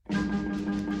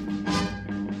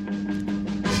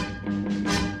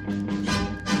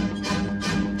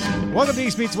Welcome to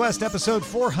East Meets West, episode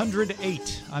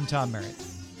 408. I'm Tom Merritt.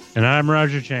 And I'm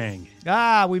Roger Chang.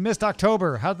 We missed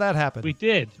October. How'd that happen? We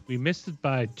did. We missed it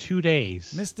by 2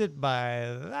 days. Missed it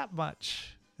by that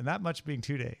much. And that much being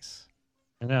 2 days.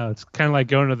 I know. It's kind of like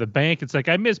going to the bank. It's like,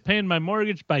 I missed paying my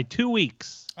mortgage by 2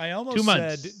 weeks. I almost 2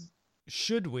 months. said,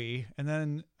 should we? And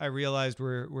then I realized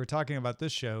we're talking about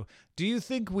this show. Do you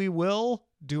think we will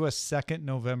do a second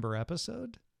November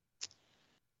episode?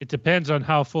 It depends on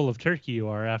how full of turkey you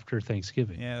are after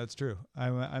Thanksgiving. Yeah, that's true.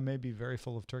 I may be very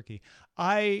full of turkey.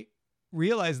 I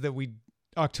realized that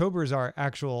October is our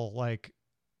actual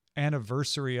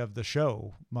anniversary of the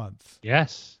show month.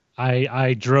 Yes.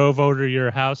 I drove over to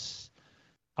your house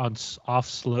on off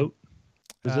Sloat.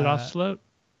 Was it off Sloat?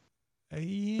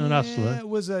 Yeah, no, not Sloat. It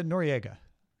was Noriega.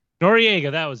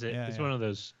 Noriega, that was it. Yeah, it's yeah. one of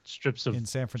those strips of in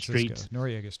San Francisco. streets.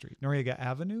 Noriega Street. Noriega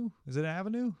Avenue? Is it an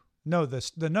avenue? No,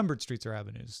 the numbered streets are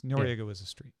avenues. Noriega was a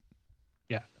street.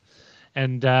 Yeah.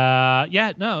 And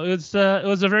it was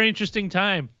a very interesting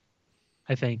time,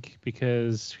 I think,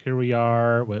 because here we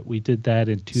are. We did that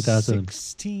in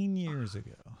 16 years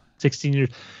ago. 16 years.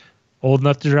 Old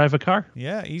enough to drive a car.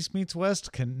 Yeah, East Meets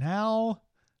West can now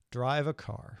drive a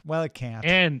car. Well, it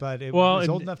can't, but it was was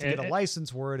old enough to get a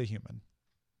license were it a human.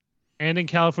 And in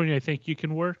California, I think you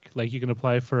can work. Like, you can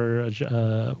apply for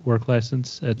a work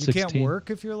license at 16. You can't work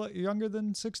if you're younger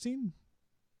than 16?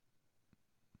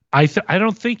 I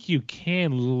don't think you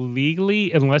can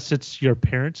legally unless it's your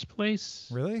parents' place.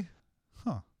 Really?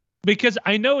 Huh. Because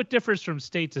I know it differs from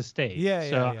state to state.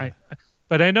 Yeah.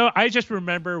 But I just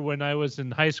remember when I was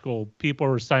in high school, people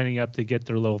were signing up to get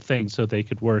their little thing so they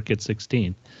could work at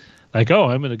 16. Like, oh,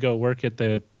 I'm going to go work at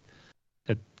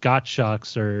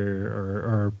Gottschalk's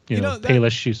or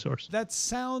Payless Shoe Source. That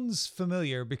sounds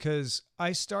familiar because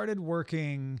I started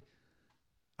working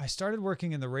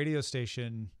in the radio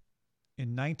station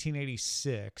in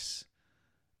 1986,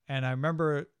 and I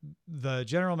remember the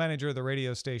general manager of the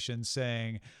radio station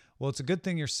saying, well, it's a good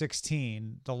thing you're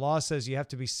 16. The law says you have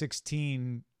to be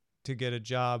 16 to get a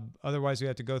job. Otherwise, we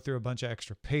have to go through a bunch of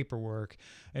extra paperwork.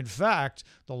 In fact,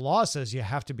 the law says you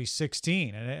have to be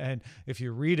 16. And if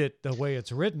you read it the way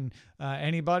it's written,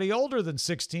 anybody older than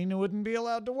 16 wouldn't be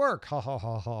allowed to work. Ha, ha,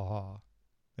 ha, ha, ha.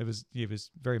 He was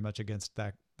very much against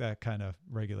that kind of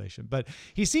regulation. But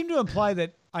he seemed to imply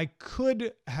that I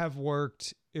could have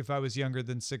worked if I was younger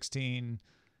than 16,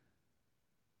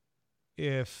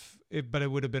 but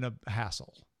it would have been a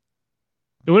hassle.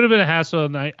 It would have been a hassle,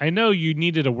 and I know you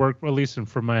needed a work, at least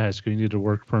from my high school, you needed a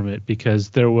work permit because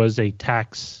there was a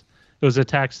tax. It was a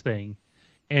tax thing,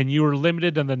 and you were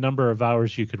limited on the number of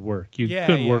hours you could work. You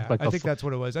couldn't work I think that's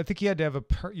what it was. I think you had to have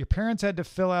your parents had to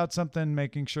fill out something,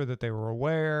 making sure that they were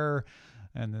aware,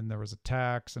 and then there was a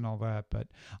tax and all that. But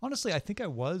honestly, I think I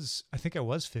was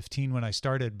 15 when I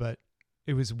started, but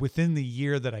it was within the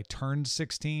year that I turned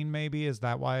 16. Maybe is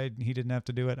that why he didn't have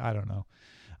to do it? I don't know.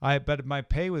 But my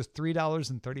pay was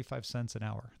 $3.35 an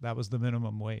hour. That was the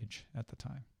minimum wage at the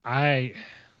time. I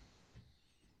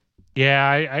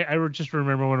just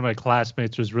remember one of my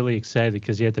classmates was really excited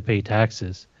because he had to pay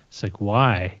taxes. It's like,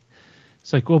 why?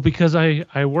 It's like, well, because I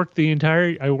worked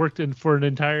for an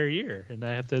entire year, and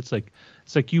I have to. It's like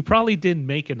you probably didn't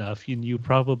make enough, and you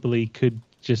probably could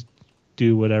just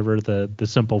do whatever the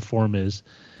simple form is.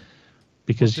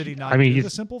 Because did he not do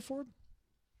the simple form?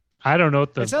 I don't know.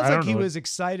 It sounds like he was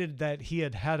excited that he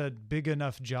had a big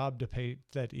enough job to pay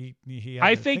that he had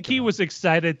I to think he was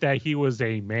excited that he was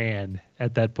a man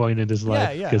at that point in his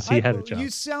life because he had a job. You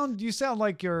sound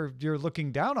like you're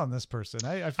looking down on this person.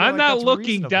 I feel I'm like not that's looking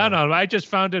reasonable. down on him. I just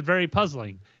found it very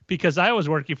puzzling because I was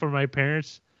working for my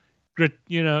parents, Why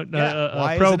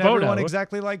pro isn't bono. everyone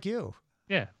exactly like you?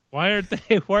 Yeah. Why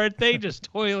aren't they just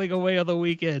toiling away on the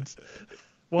weekends?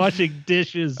 Washing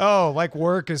dishes. Oh, like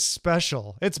work is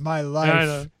special. It's my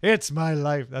life. It's my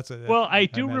life. That's it. Well, I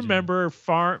do remember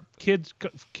kids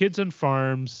on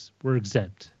farms were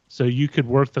exempt, so you could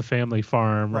work the family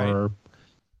farm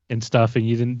and stuff, and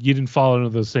you didn't fall under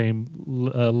the same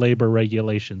labor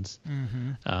regulations.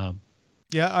 Mm-hmm.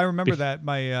 Yeah, I remember that.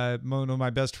 One of my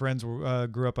best friends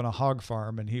grew up on a hog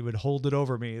farm, and he would hold it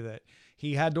over me that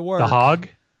he had to work. The hog?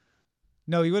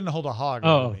 No, he wouldn't hold a hog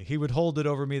over me. He would hold it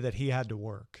over me that he had to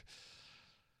work.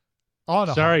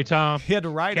 Sorry, Tom. He had to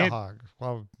ride a hog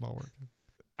while working.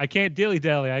 I can't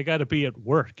dilly-dally. I got to be at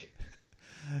work.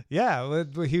 Yeah,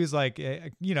 he was like,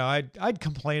 I'd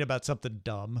complain about something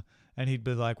dumb, and he'd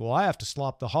be like, well, I have to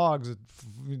slop the hogs at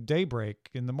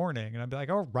daybreak in the morning. And I'd be like,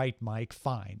 all right, Mike,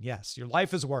 fine. Yes, your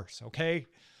life is worse, okay?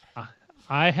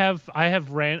 I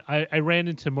ran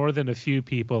into more than a few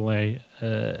people I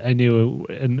knew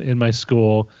in my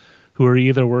school who were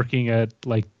either working at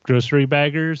like grocery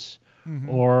baggers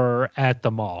or at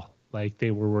the mall. Like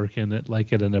they were working at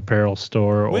an apparel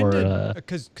store When or did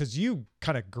because you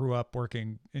kind of grew up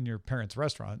working in your parents'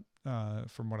 restaurant,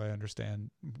 from what I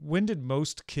understand. When did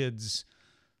most kids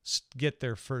get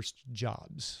their first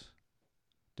jobs?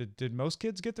 Did most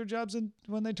kids get their jobs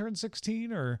when they turned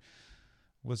 16, or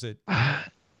was it?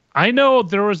 I know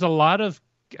there was a lot of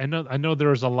I know there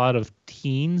was a lot of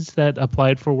teens that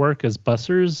applied for work as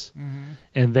bussers,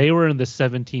 and they were in the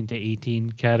 17 to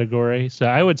 18 category. So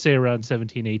I would say around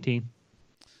 17, 18.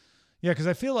 Yeah, because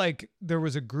I feel like there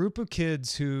was a group of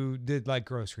kids who did like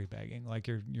grocery bagging, like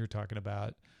you're talking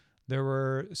about. There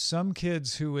were some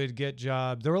kids who would get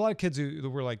jobs. There were a lot of kids who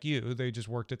were like you. They just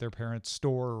worked at their parents'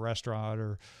 store or restaurant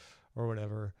or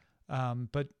whatever.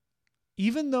 But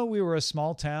even though we were a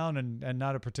small town and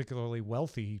not a particularly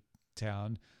wealthy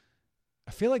town,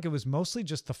 I feel like it was mostly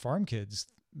just the farm kids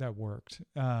that worked.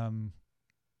 I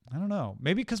don't know.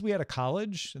 Maybe because we had a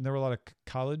college and there were a lot of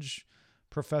college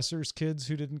professors' kids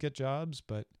who didn't get jobs,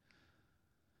 but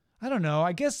I don't know.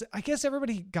 I guess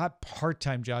everybody got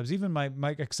part-time jobs. Even my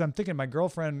cause I'm thinking my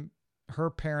girlfriend, her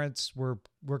parents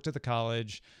worked at the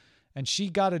college and she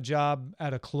got a job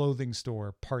at a clothing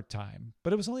store part-time,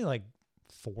 but it was only like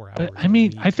 4 hours. I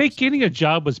mean, I think getting a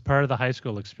job was part of the high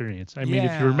school experience. I mean,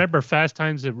 if you remember Fast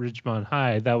Times at Ridgemont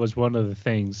High, that was one of the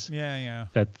things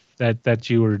that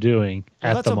you were doing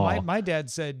at the mall. My dad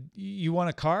said, you want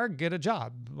a car? Get a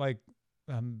job. Like,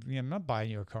 I'm not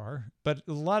buying you a car, but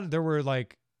there were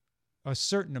like a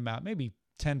certain amount, maybe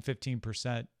 10,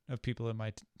 15% of people in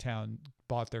my town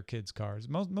bought their kids cars.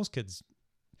 Most kids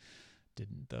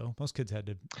didn't, though. Most kids had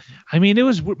to. I mean,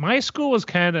 my school was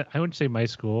kind of, I wouldn't say my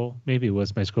school, maybe it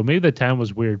was my school. Maybe the town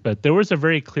was weird, but there was a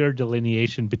very clear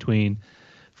delineation between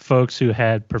folks who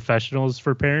had professionals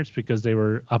for parents because they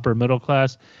were upper middle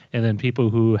class and then people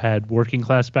who had working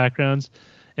class backgrounds.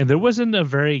 And there wasn't a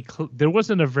very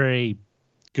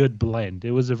good blend.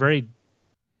 It was a very,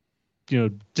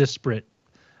 disparate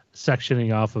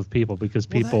sectioning off of people because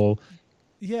people.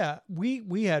 We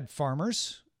had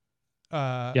farmers. We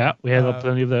had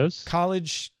plenty of those.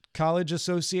 College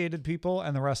associated people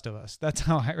and the rest of us. That's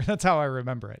how I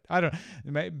remember it. I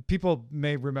don't. People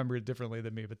may remember it differently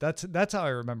than me, but that's how I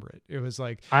remember it. It was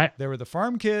like there were the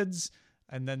farm kids,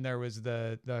 and then there was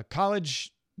the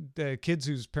college, the kids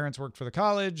whose parents worked for the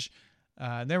college.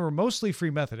 And they were mostly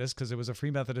Free Methodist because it was a Free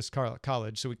Methodist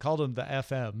college. So we called them the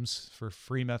FMs for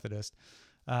Free Methodist.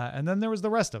 And then there was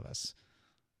the rest of us.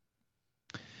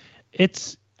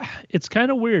 It's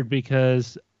kind of weird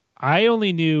because I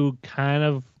only knew kind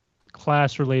of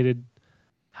class related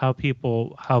how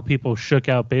people shook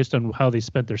out based on how they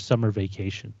spent their summer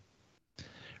vacation.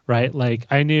 Right? Like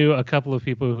I knew a couple of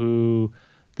people who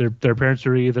their parents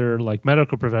were either like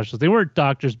medical professionals. They weren't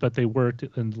doctors, but they worked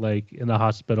in the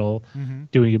hospital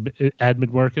doing admin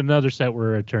work. And another set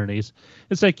were attorneys.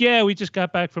 It's like, yeah, we just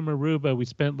got back from Aruba. We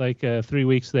spent like 3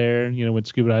 weeks there and, went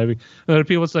scuba diving. And other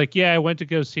people, it's like, yeah, I went to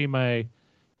go see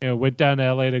went down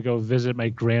to LA to go visit my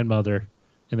grandmother.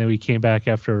 And then we came back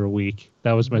after a week.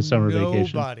 That was my summer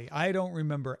vacation. I don't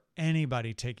remember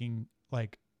anybody taking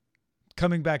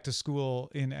coming back to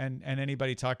school and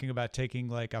anybody talking about taking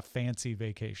like a fancy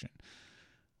vacation.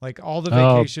 Like all the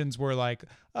vacations were like,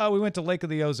 we went to Lake of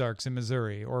the Ozarks in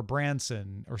Missouri or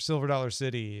Branson or Silver Dollar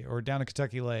City or down to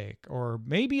Kentucky Lake or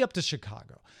maybe up to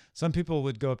Chicago. Some people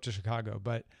would go up to Chicago,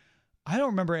 but I don't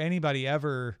remember anybody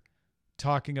ever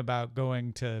talking about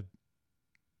going to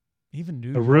even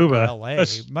New York or LA,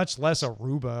 much less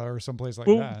Aruba or someplace like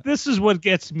that. This is what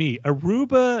gets me.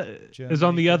 Aruba is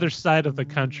on the other side of the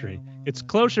country. It's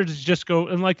closer to just go.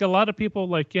 And like a lot of people,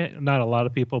 not a lot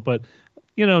of people, but,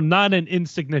 not an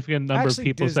insignificant number of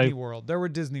people Disney World. There were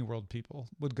Disney World people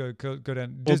would go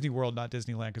down Disney World, not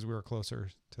Disneyland, because we were closer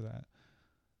to that.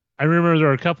 I remember there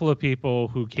were a couple of people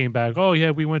who came back. Oh,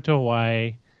 yeah, we went to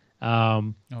Hawaii. A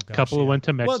couple who went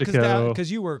to Mexico. Well, because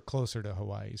you were closer to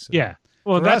Hawaii. So. Yeah.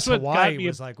 Well, that's what Hawaii got me.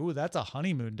 Was like, ooh, that's a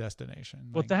honeymoon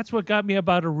destination. Well, that's what got me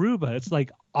about Aruba. It's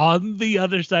like on the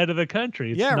other side of the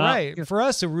country. It's right. For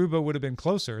us, Aruba would have been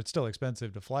closer. It's still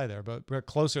expensive to fly there, but we're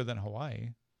closer than Hawaii.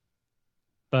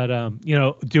 But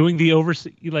doing the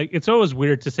overseas, it's always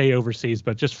weird to say overseas,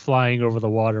 but just flying over the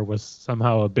water was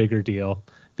somehow a bigger deal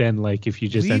than if you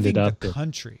just leaving ended up the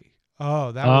country.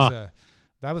 Oh, that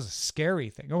was a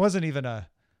scary thing. It wasn't even a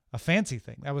fancy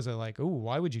thing. That was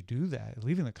why would you do that?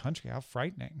 Leaving the country, how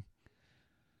frightening.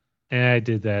 Yeah, I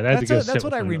did that. That's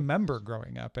what I remember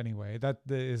growing up anyway. That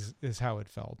is how it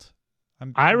felt.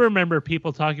 I remember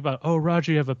people talking about, oh,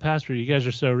 Roger, you have a passport. You guys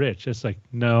are so rich. It's like,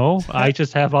 no, I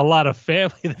just have a lot of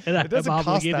family that it doesn't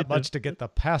cost that much to get the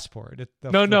passport.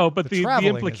 But the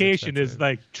implication is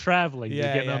like traveling. Yeah,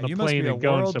 you're getting on the you plane must be and a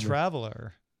going world somewhere.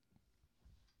 traveler.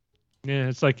 Yeah,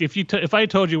 it's like if I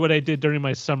told you what I did during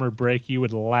my summer break, you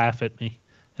would laugh at me.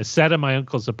 I sat in my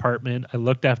uncle's apartment. I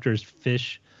looked after his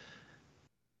fish,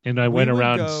 and I went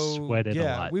around and sweated a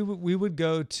lot.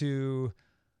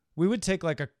 We would take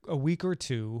like a week or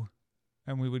two,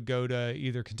 and we would go to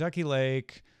either Kentucky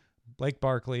Lake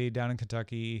Barkley down in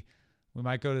Kentucky. We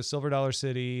might go to Silver Dollar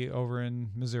City over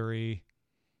in Missouri,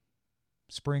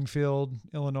 Springfield,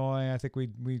 Illinois. I think we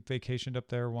vacationed up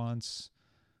there once.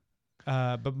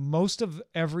 But most of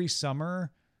every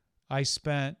summer I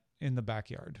spent in the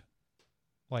backyard,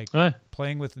 like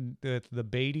playing with the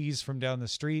Beatties from down the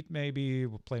street, maybe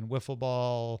playing wiffle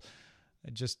ball,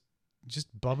 just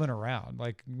bumming around.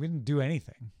 Like we didn't do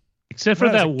anything except for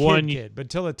that one kid,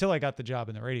 but until I got the job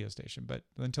in the radio station. But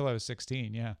until I was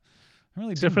 16, yeah, I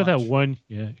really except for that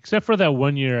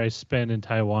 1 year I spent in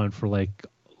Taiwan for like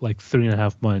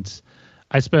 3.5 months.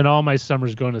 I spent all my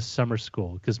summers going to summer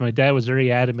school because my dad was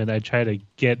very adamant I try to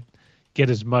get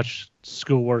as much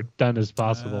schoolwork done as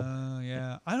possible.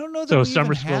 Yeah, I don't know that we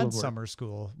even had summer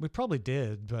school. We probably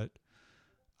did, but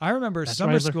I remember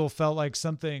summer school felt like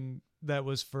something that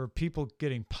was for people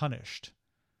getting punished.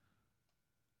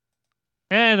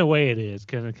 And the way it is,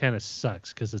 it kind of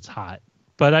sucks because it's hot.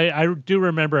 But I do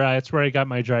remember that's where I got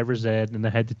my driver's ed, and I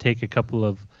had to take a couple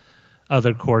of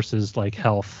other courses like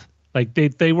health. Like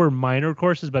they were minor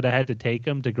courses, but I had to take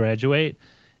them to graduate.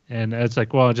 And it's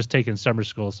like, well, I'm just taking summer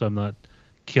school, so I'm not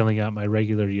killing out my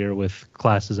regular year with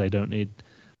classes I don't need.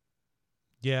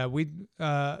 Yeah, we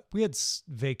had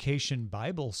vacation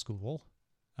Bible school.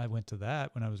 I went to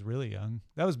that when I was really young.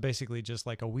 That was basically just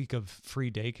like a week of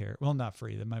free daycare. Well, not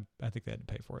free. I think they had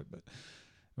to pay for it, but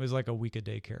it was like a week of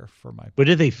daycare for my. What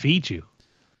did they feed you?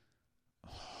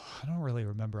 I don't really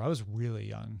remember. I was really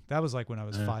young. That was like when I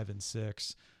was 5 and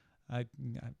 6. I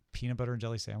peanut butter and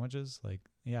jelly sandwiches. Like,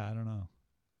 yeah, I don't know.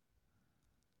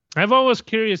 I'm always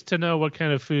curious to know what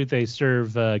kind of food they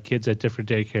serve kids at different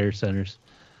daycare centers.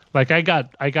 Like I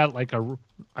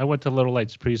went to Little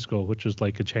Lights preschool, which was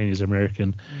like a Chinese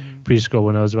American preschool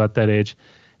when I was about that age.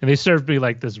 And they served me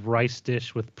like this rice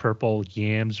dish with purple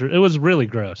yams. It was really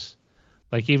gross.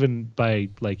 Like even by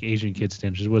like Asian kid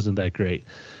standards, it wasn't that great.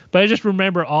 But I just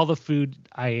remember all the food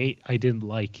I ate I didn't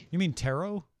like. You mean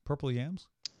taro? Purple yams?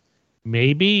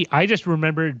 Maybe. I just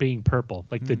remember it being purple.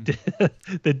 Like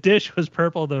the dish was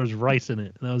purple. There was rice in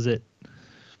it. And that was it.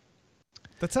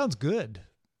 That sounds good.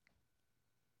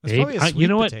 It's probably a sweet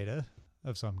potato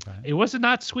of some kind. It was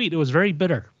not sweet. It was very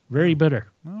bitter. Very bitter.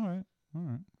 All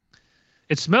right.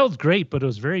 It smelled great, but it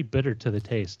was very bitter to the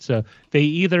taste. So they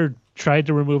either tried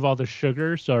to remove all the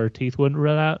sugar so our teeth wouldn't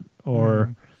run out,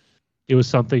 or it was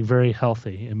something very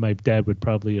healthy, and my dad would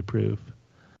probably approve.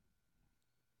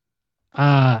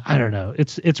 I don't know.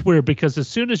 It's weird because as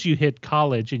soon as you hit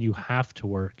college and you have to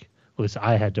work, at least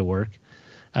I had to work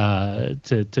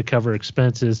to cover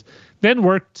expenses, then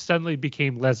work suddenly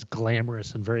became less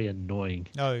glamorous and very annoying.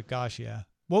 Oh gosh, yeah.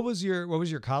 What was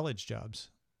your college jobs?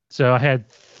 So I had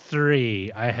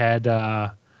 3. I had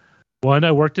one.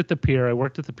 I worked at the pier. I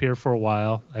worked at the pier for a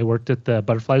while. I worked at the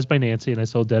Butterflies by Nancy, and I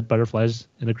sold dead butterflies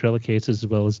in acrylic cases as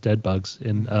well as dead bugs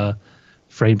in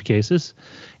framed cases.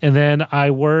 And then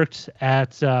I worked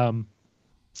at the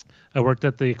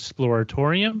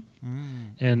Exploratorium,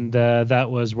 and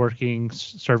that was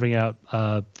serving out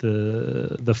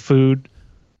the food,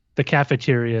 the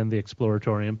cafeteria, and the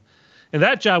Exploratorium. And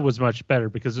that job was much better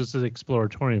because it was an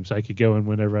Exploratorium, so I could go in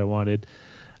whenever I wanted.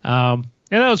 And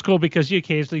that was cool because you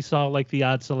occasionally saw like the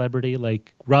odd celebrity,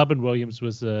 like Robin Williams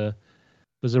was a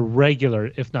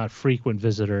regular, if not frequent,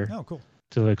 visitor. Oh, cool.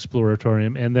 To the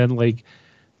Exploratorium. And then like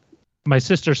my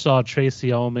sister saw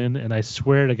Tracy Ullman, and I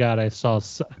swear to God I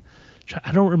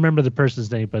don't remember the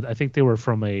person's name, but I think they were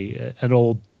from an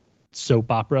old soap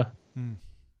opera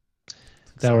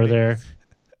that were there.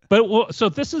 But so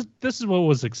this is what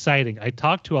was exciting. I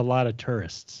talked to a lot of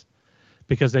tourists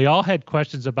because they all had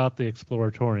questions about the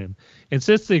Exploratorium. And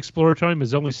since the Exploratorium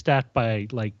is only staffed by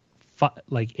like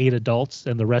 8 adults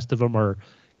and the rest of them are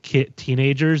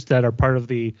teenagers that are part of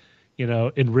the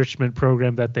enrichment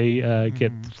program that they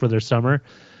get for their summer,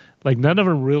 like none of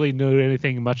them really knew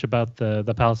anything much about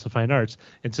the Palace of Fine Arts.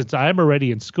 And since I'm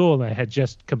already in school and I had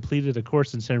just completed a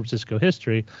course in San Francisco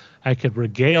history, I could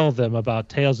regale them about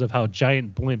tales of how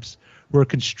giant blimps were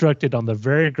constructed on the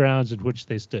very grounds in which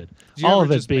they stood. All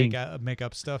of it being make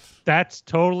up stuff. That's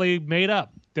totally made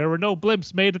up. There were no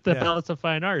blimps made at the Palace of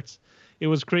Fine Arts. it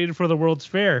was created for the World's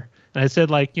Fair. And I said,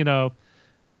 like, you know,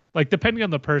 like depending on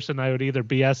the person, I would either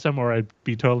BS them or I'd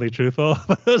be totally truthful.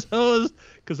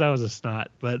 Because I was a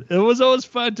snot. But it was always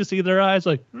fun to see their eyes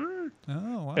like, Oh,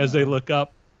 wow. as they look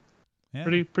up. Yeah.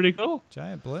 Pretty cool.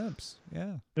 Giant blimps.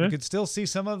 Yeah. Yeah. You could still see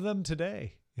some of them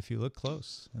today if you look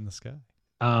close in the sky.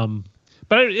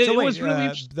 But it was really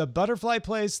interesting. The butterfly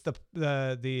place, the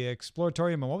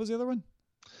exploratorium, and what was the other one?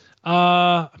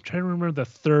 I'm trying to remember the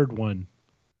third one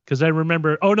because I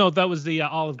remember. Oh no, that was the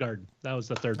Olive Garden. That was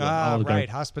the third one. Olive Right,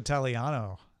 Garden.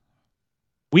 Hospitaliano.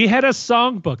 We had a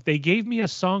songbook. They gave me a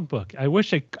songbook. I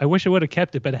wish I would have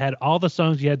kept it, but it had all the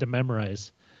songs you had to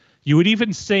memorize. You would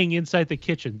even sing inside the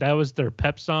kitchen. That was their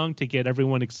pep song to get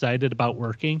everyone excited about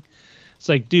working. It's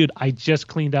like, dude, I just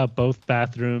cleaned out both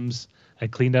bathrooms. I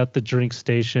cleaned out the drink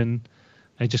station.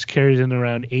 I just carried in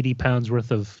around 80 pounds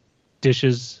worth of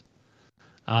dishes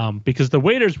because the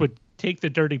waiters would take the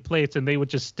dirty plates and they would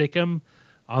just stick them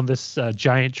on this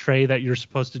giant tray that you're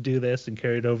supposed to do this and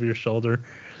carry it over your shoulder.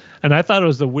 And I thought it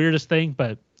was the weirdest thing,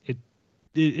 but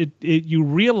it you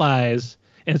realize,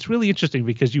 and it's really interesting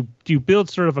because you build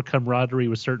sort of a camaraderie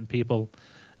with certain people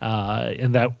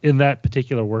in that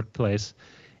particular workplace.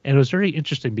 And it was very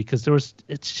interesting because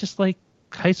it's just like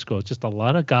high school. It's just a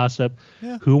lot of gossip.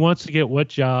 Yeah. Who wants to get what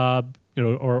job, you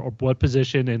know, or what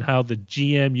position, and how the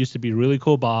GM used to be a really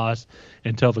cool boss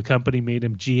until the company made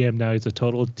him GM. Now he's a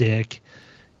total dick,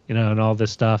 you know, and all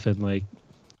this stuff. And like,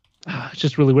 it's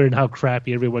just really weird how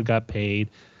crappy everyone got paid.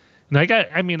 And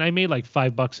I made like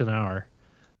 $5 an hour,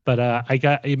 but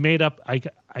I made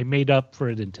up for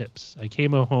it in tips. I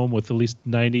came home with at least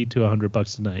 $90 to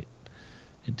 $100 a night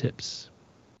in tips.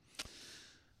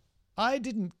 I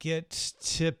didn't get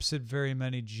tips at very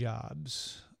many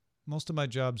jobs. Most of my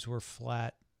jobs were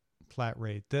flat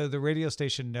rate. The radio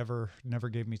station never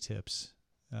gave me tips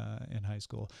in high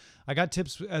school. I got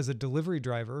tips as a delivery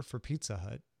driver for Pizza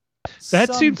Hut.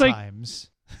 That seems like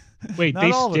wait, Not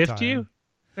they all the stiffed time. you?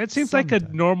 That seems like a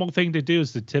normal thing to do,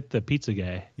 is to tip the pizza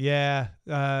guy. Yeah,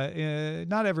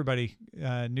 not everybody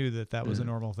knew that was a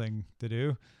normal thing to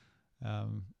do.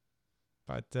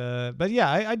 But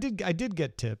yeah, I did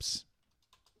get tips.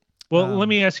 Well, let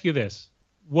me ask you this.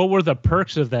 What were the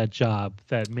perks of that job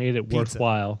that made it Pizza.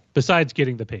 worthwhile besides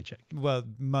getting the paycheck? Well,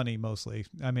 money mostly.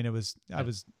 I mean, I was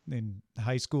in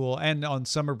high school and on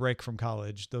summer break from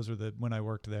college. Those were when I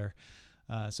worked there.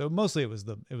 So mostly it was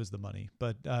the money,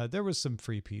 but there was some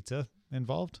free pizza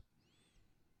involved.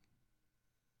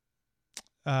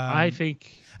 I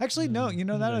think actually no. You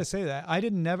know, now that I say that, I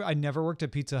never worked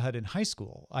at Pizza Hut in high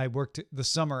school. I worked the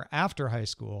summer after high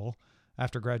school,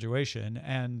 after graduation,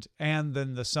 and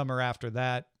then the summer after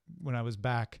that when I was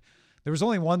back. There was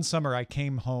only one summer I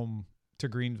came home to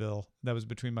Greenville. That was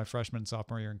between my freshman and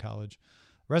sophomore year in college.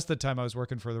 The rest of the time I was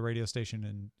working for the radio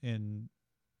station in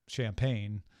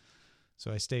Champaign.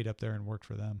 So I stayed up there and worked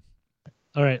for them.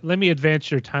 All right, let me advance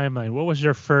your timeline. What was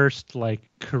your first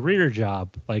career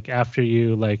job? Like after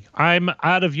you I'm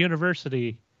out of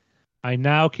university, I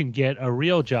now can get a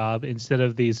real job instead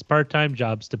of these part-time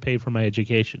jobs to pay for my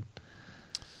education.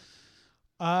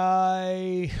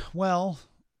 Honestly,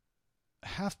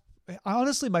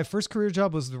 my first career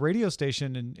job was the radio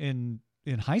station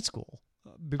in high school.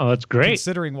 Oh, that's great.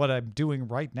 Considering what I'm doing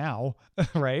right now,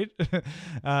 right?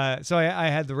 So I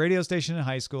had the radio station in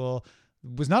high school.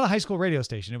 It was not a high school radio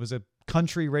station. It was a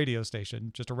country radio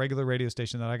station, just a regular radio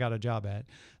station that I got a job at.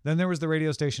 Then there was the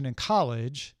radio station in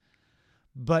college.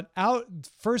 But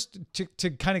first, to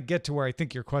kind of get to where I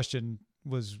think your question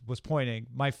was pointing,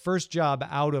 my first job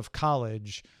out of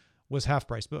college was Half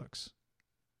Price Books.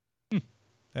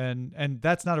 And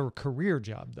that's not a career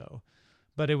job though.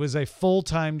 But it was a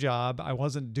full-time job. I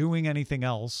wasn't doing anything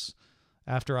else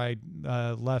after I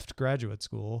left graduate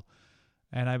school,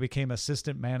 and I became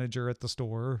assistant manager at the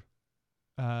store.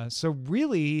 So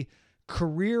really,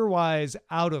 career-wise,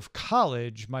 out of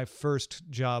college, my first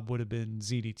job would have been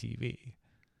ZDTV.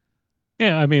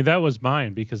 Yeah, I mean, that was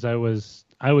mine because I was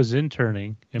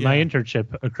interning, and my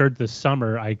internship occurred the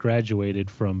summer I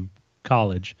graduated from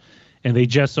college, and they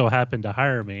just so happened to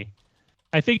hire me.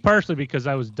 I think partially because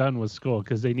I was done with school,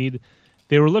 because they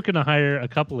were looking to hire a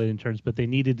couple of interns, but they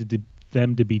needed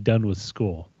them to be done with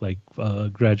school,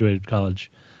 graduated college.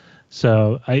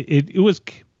 So it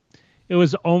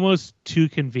was almost too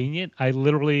convenient. I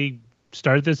literally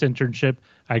started this internship.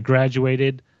 I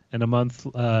graduated, and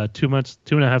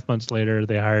 2.5 months later,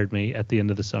 they hired me at the end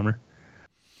of the summer.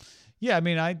 Yeah, I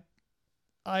mean,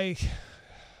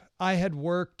 I had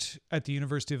worked at the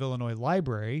University of Illinois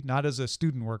Library, not as a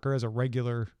student worker, as a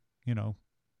regular,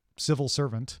 civil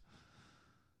servant.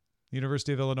 The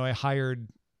University of Illinois hired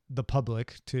the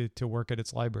public to work at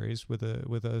its libraries with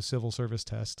a civil service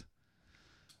test.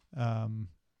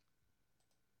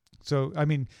 So I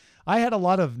mean, I had a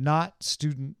lot of not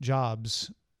student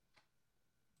jobs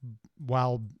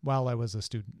while I was a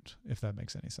student, if that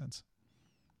makes any sense.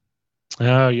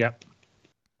 Oh yeah.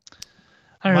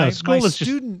 I don't know. School was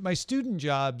my student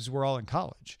jobs were all in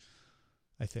college,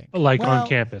 I think. Like on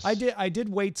campus. I did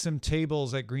wait some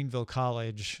tables at Greenville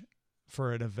College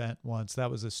for an event once.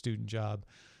 That was a student job.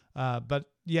 But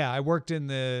yeah, I worked in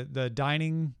the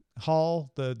dining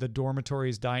hall, the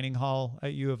dormitory's dining hall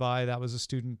at U of I. That was a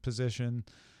student position.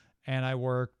 And I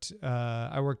worked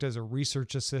as a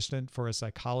research assistant for a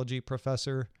psychology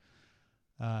professor,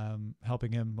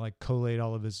 helping him like collate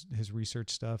all of his research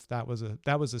stuff. That was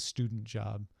a student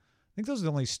job. I think those are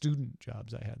the only student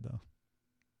jobs I had though.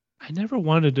 I never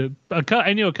wanted to.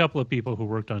 I knew a couple of people who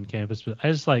worked on campus, but I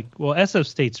was like, well, SF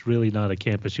State's really not a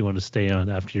campus you want to stay on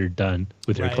after you're done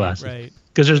with your classes, right?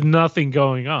 Because there's nothing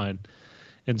going on,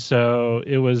 and so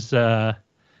it was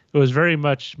very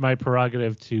much my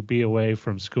prerogative to be away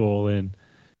from school and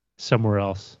somewhere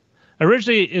else.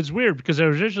 Originally, it's weird because I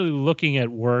was originally looking at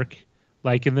work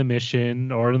like in the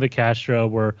Mission or in the Castro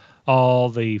where all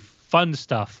the fun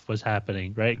stuff was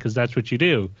happening, right? Because that's what you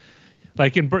do.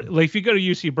 Like if you go to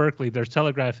UC Berkeley, there's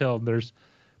Telegraph Hill, and there's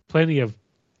plenty of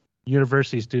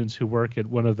university students who work at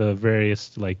one of the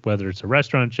various, like whether it's a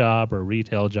restaurant job or a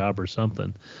retail job or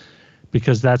something,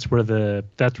 because that's where the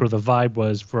vibe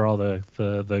was for all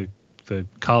the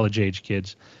college age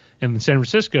kids. And in San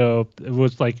Francisco, it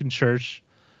was like in church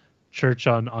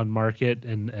on Market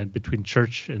and between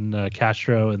Church and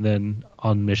Castro, and then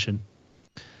on Mission,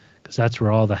 because that's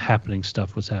where all the happening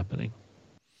stuff was happening.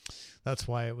 That's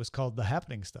why it was called the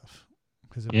happening stuff,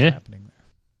 because it was happening there.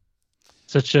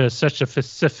 Such a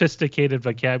sophisticated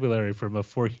vocabulary from a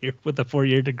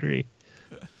 4-year degree.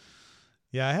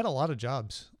 Yeah, I had a lot of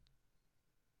jobs,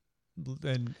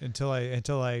 and until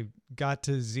I got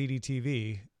to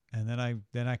ZDTV, and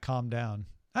then I calmed down.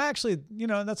 I actually,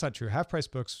 that's not true. Half Price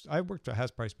Books. I worked at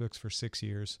Half Price Books for 6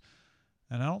 years,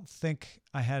 and I don't think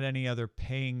I had any other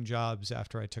paying jobs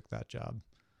after I took that job.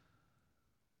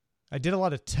 I did a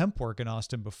lot of temp work in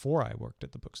Austin before I worked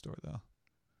at the bookstore, though.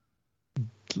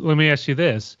 Let me ask you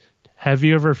this. Did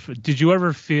you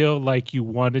ever feel like you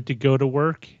wanted to go to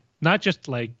work? Not just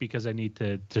like because I need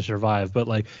to survive, but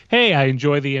like, hey, I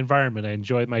enjoy the environment. I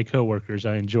enjoy my coworkers.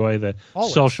 I enjoy the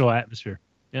social atmosphere.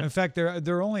 Yeah. In fact, there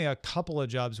are only a couple of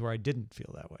jobs where I didn't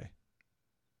feel that way.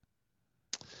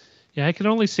 Yeah, I can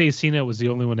only say CNET was the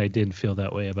only one I didn't feel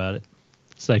that way about it.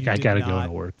 It's like I gotta go to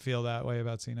work. Feel that way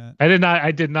about CNET?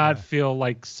 I did not feel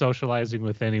like socializing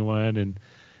with anyone, and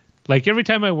like every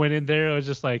time I went in there, I was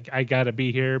just like, I gotta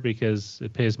be here because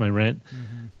it pays my rent.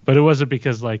 Mm-hmm. But it wasn't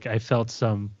because like I felt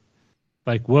some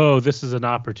like, whoa, this is an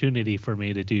opportunity for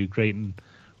me to do great and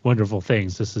wonderful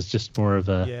things. This is just more of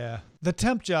a The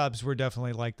temp jobs were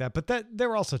definitely like that, but they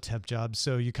were also temp jobs,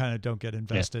 so you kind of don't get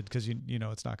invested because you know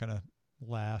it's not gonna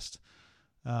last.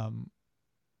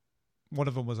 One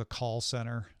of them was a call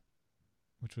center,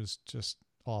 which was just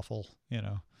awful,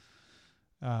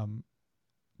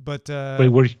 But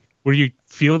wait, were you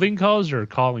fielding calls or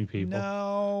calling people?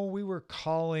 No, we were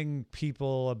calling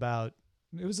people about.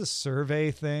 It was a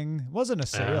survey thing. It wasn't a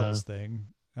sales thing.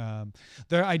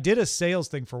 I did a sales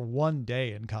thing for one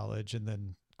day in college and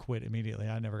then quit immediately.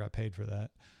 I never got paid for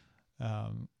that.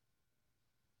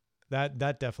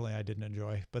 That definitely I didn't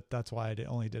enjoy, but that's why I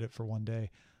only did it for one day.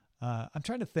 I'm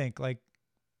trying to think, like,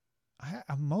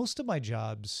 most of my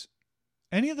jobs,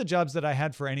 any of the jobs that I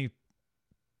had for any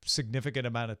significant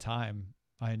amount of time,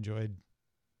 I enjoyed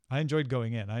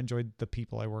going in. I enjoyed the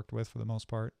people I worked with for the most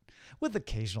part, with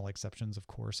occasional exceptions, of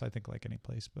course. I think like any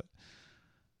place, but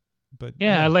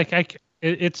yeah.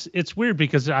 It's weird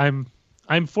because I'm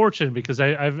fortunate because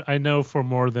I know for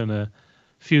more than a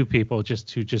few people who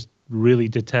just really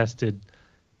detested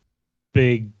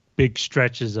big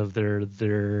stretches of their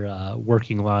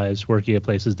working lives, working at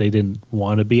places they didn't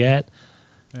want to be at,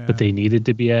 but they needed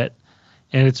to be at.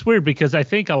 And it's weird because I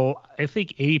think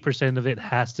 80% of it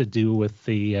has to do with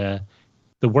the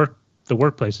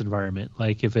workplace environment.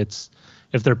 Like if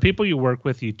there are people you work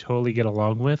with you totally get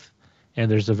along with, and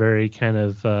there's a very kind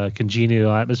of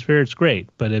congenial atmosphere, it's great.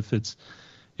 But if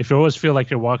you always feel like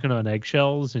you're walking on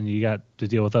eggshells and you got to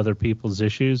deal with other people's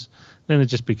issues, then it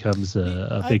just becomes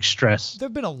a big stress.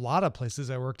 There've been a lot of places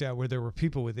I worked at where there were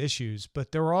people with issues,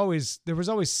 but there was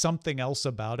always something else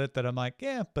about it that I'm like,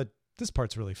 yeah, but this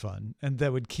part's really fun, and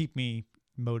that would keep me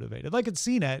motivated. Like at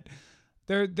CNET,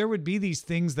 there would be these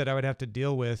things that I would have to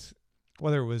deal with,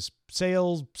 whether it was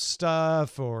sales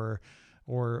stuff or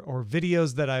or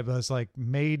videos that I was like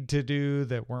made to do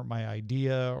that weren't my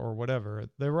idea or whatever.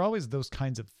 There were always those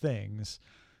kinds of things,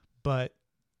 but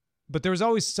there was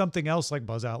always something else like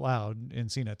Buzz Out Loud in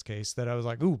CNET's case that I was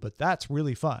like, ooh, but that's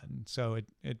really fun. So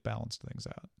it balanced things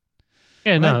out.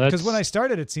 Yeah, no, because when I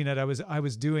started at CNET, I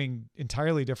was doing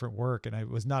entirely different work and I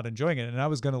was not enjoying it, and I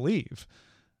was going to leave.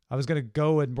 I was going to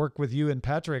go and work with you and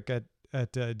Patrick at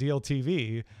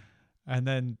DLTV, and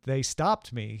then they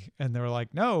stopped me and they were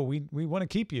like, no, we want to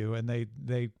keep you, and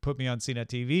they put me on CNET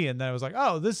TV, and then I was like,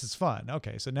 oh, this is fun.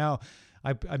 Okay, so now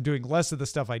I'm doing less of the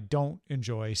stuff I don't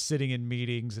enjoy, sitting in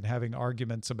meetings and having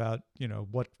arguments about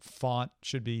what font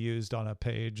should be used on a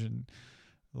page, and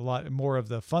a lot more of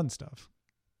the fun stuff.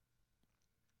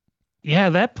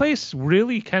 Yeah, that place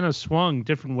really kind of swung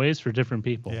different ways for different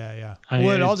people. Yeah.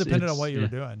 Well, it all depended on what you were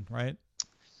doing, right?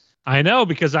 I know,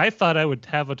 because I thought I would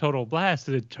have a total blast,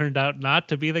 and it turned out not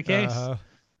to be the case.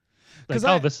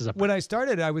 When I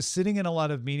started, I was sitting in a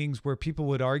lot of meetings where people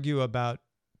would argue about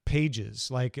pages,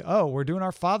 like, oh, we're doing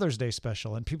our Father's Day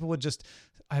special, and people would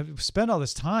I spent all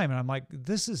this time, and I'm like,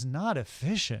 this is not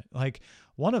efficient. Like,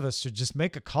 one of us should just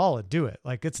make a call and do it.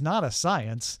 Like, it's not a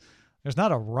science. There's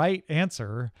not a right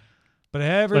answer. But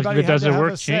everybody had to have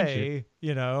a say,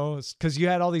 because you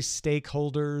had all these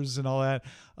stakeholders and all that.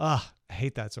 I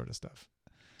hate that sort of stuff.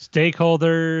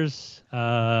 Stakeholders.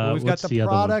 We've got the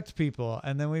product people,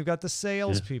 and then we've got the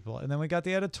sales people, and then we got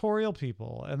the editorial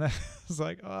people. And then it's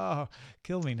like, oh,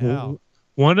 kill me now.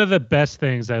 One of the best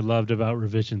things I loved about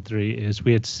Revision 3 is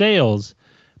we had sales,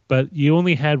 but you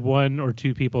only had one or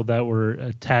two people that were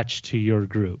attached to your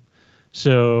group.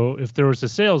 So if there was a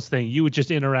sales thing, you would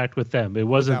just interact with them. It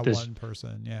wasn't this one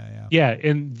person. Yeah. Yeah,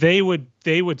 and they would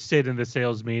sit in the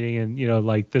sales meeting and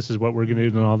like, this is what we're going to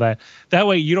do and all that. That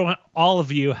way all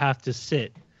of you have to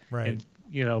sit and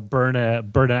burn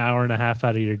an hour and a half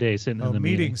out of your day sitting in the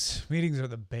meetings. Meetings are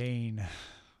the bane.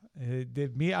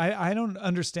 I don't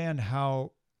understand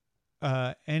how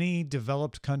any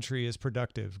developed country is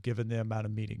productive given the amount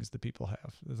of meetings that people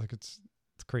have. It's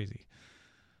crazy.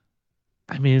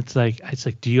 I mean, it's like,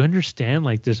 do you understand?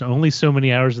 Like, there's only so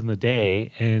many hours in the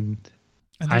day, and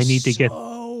I need to get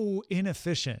so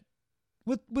inefficient,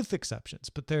 with exceptions,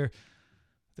 but they're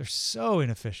so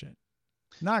inefficient.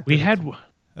 Not good.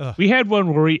 We had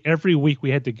one where every week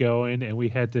we had to go in and we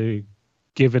had to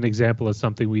give an example of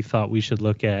something we thought we should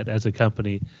look at as a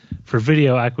company for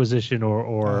video acquisition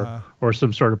or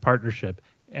some sort of partnership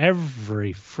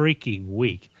every freaking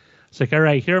week. It's like, all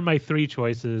right, here are my three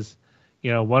choices.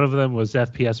 One of them was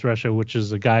FPS Russia, which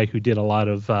is a guy who did a lot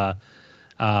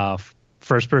of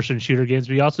first-person shooter games,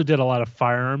 but he also did a lot of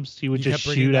firearms. He would just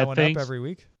shoot at things. Up every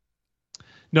week?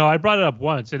 No, I brought it up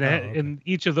once, and in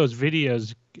each of those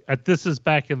videos, this is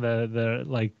back in the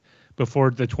like before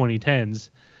the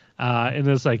 2010s, and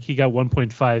it's like he got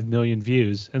 1.5 million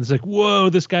views, and it's like,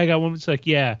 whoa, this guy got one. It's like,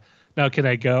 yeah, now can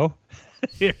I go?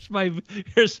 here's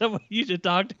someone you should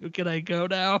talk to. Can I go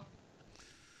now?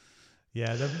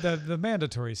 Yeah, the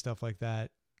mandatory stuff like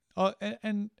that.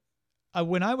 And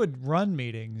when I would run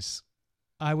meetings,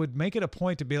 I would make it a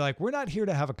point to be like, we're not here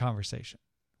to have a conversation.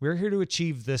 We're here to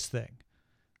achieve this thing.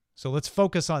 So let's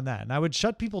focus on that. And I would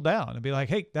shut people down and be like,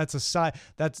 hey, that's a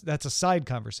side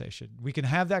conversation. We can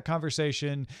have that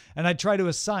conversation. And I'd try to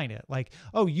assign it like,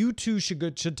 oh, you two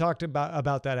should talk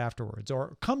about that afterwards,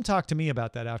 or come talk to me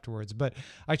about that afterwards. But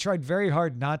I tried very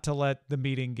hard not to let the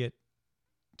meeting get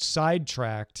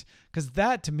sidetracked, because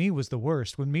that to me was the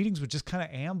worst, when meetings would just kind of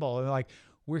amble and like,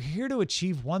 we're here to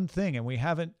achieve one thing and we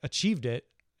haven't achieved it,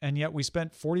 and yet we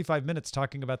spent 45 minutes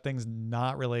talking about things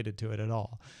not related to it at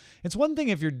all. It's one thing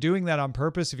if you're doing that on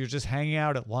purpose, if you're just hanging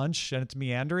out at lunch and it's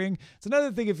meandering. It's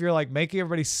another thing if you're like making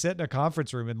everybody sit in a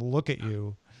conference room and look at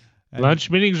you.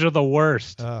 Lunch meetings are the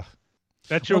worst.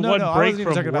 That's your one break I wasn't even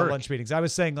from talking work. about lunch meetings. I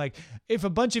was saying, like, if a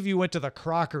bunch of you went to the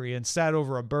Crockery and sat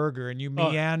over a burger and you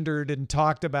meandered and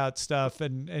talked about stuff,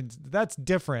 and that's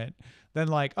different than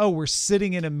like, oh, we're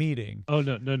sitting in a meeting. Oh,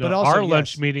 no. But also, our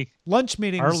lunch meeting. Lunch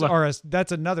meetings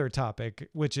that's another topic,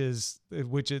 which is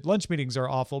lunch meetings are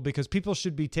awful because people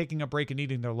should be taking a break and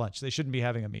eating their lunch. They shouldn't be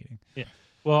having a meeting. Yeah.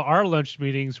 Well, our lunch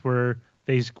meetings were,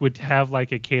 they would have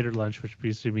like a catered lunch, which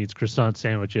basically means croissant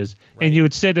sandwiches. Right. And you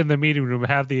would sit in the meeting room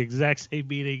and have the exact same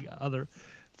meeting.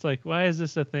 It's like, why is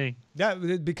this a thing? Yeah,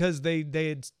 because they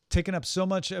had taken up so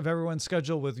much of everyone's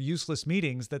schedule with useless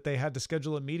meetings that they had to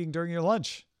schedule a meeting during your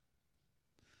lunch.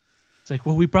 It's like,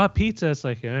 well, we brought pizza. It's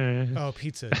like, Oh,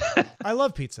 pizza. I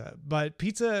love pizza, but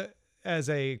pizza as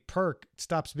a perk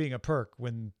stops being a perk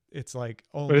when it's like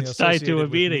only associated to a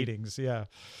with meeting. Meetings. Yeah.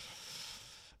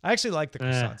 I actually like the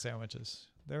croissant sandwiches.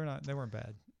 They weren't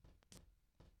bad.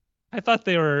 I thought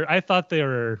they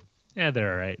were Yeah,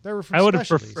 they're all right. They were from I would have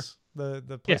Specialties,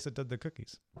 the place that did the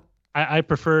cookies. I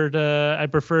preferred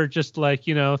just like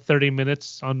 30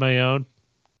 minutes on my own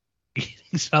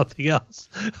eating something else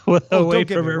away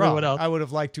from everyone else. I would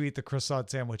have liked to eat the croissant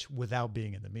sandwich without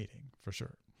being in the meeting for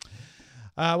sure.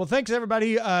 Well, thanks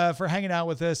everybody for hanging out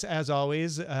with us as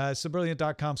always.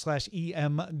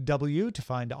 Subrilliant.com/EMW to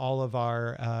find all of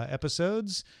our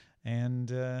episodes.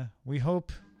 And we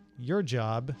hope your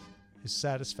job is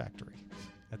satisfactory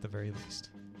at the very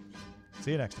least.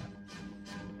 See you next time.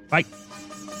 Bye.